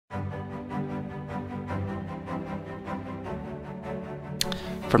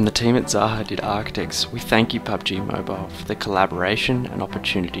From the team at Zaha Hadid Architects, we thank you PUBG Mobile for the collaboration and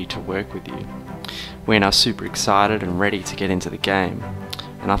opportunity to work with you. We're now super excited and ready to get into the game,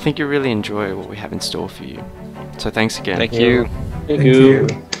 and I think you'll really enjoy what we have in store for you. So thanks again. Thank you. Thank you.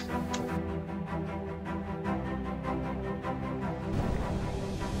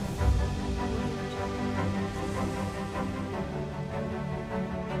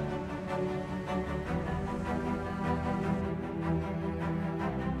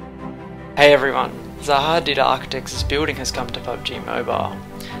 Hey everyone, Zaha Hadid Architects' building has come to PUBG Mobile,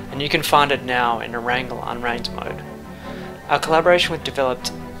 and you can find it now in a Wrangle Unranked mode. Our collaboration with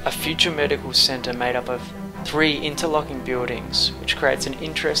developed a future medical centre made up of 3 interlocking buildings, which creates an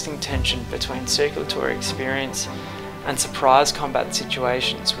interesting tension between circulatory experience and surprise combat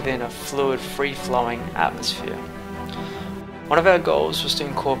situations within a fluid, free-flowing atmosphere. One of our goals was to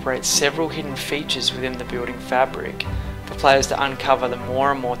incorporate several hidden features within the building fabric for players to uncover the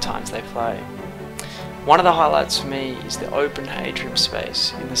more and more times they play. One of the highlights for me is the open atrium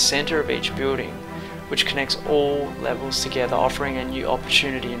space in the centre of each building, which connects all levels together, offering a new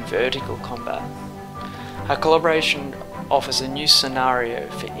opportunity in vertical combat. Our collaboration offers a new scenario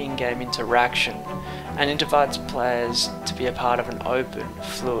for in-game interaction and invites players to be a part of an open,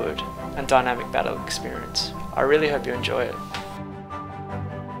 fluid and dynamic battle experience. I really hope you enjoy it.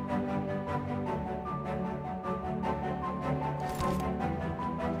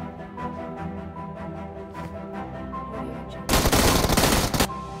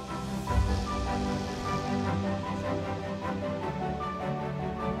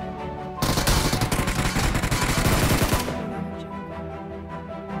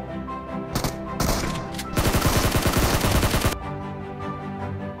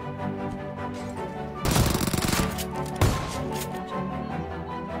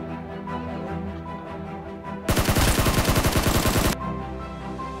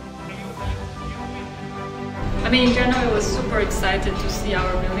 In general, I was super excited to see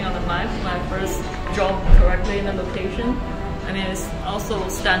our building on the map. My first job correctly in the location. It's also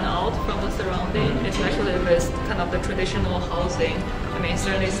stand out from the surrounding, especially with kind of the traditional housing.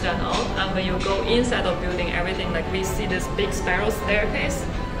 Certainly stand out. And when you go inside the building, everything, like we see this big spiral staircase,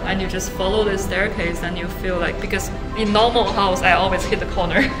 and you just follow the staircase, and you feel like, because in normal house, I always hit the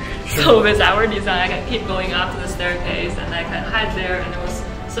corner. So with our design, I can keep going up to the staircase, and I can hide there, and it was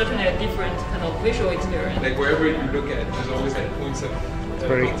certainly a different kind of visual experience. Like wherever you look at, there's always like points of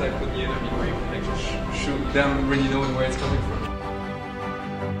contact with the enemy where you can like just shoot them when you know where it's coming from.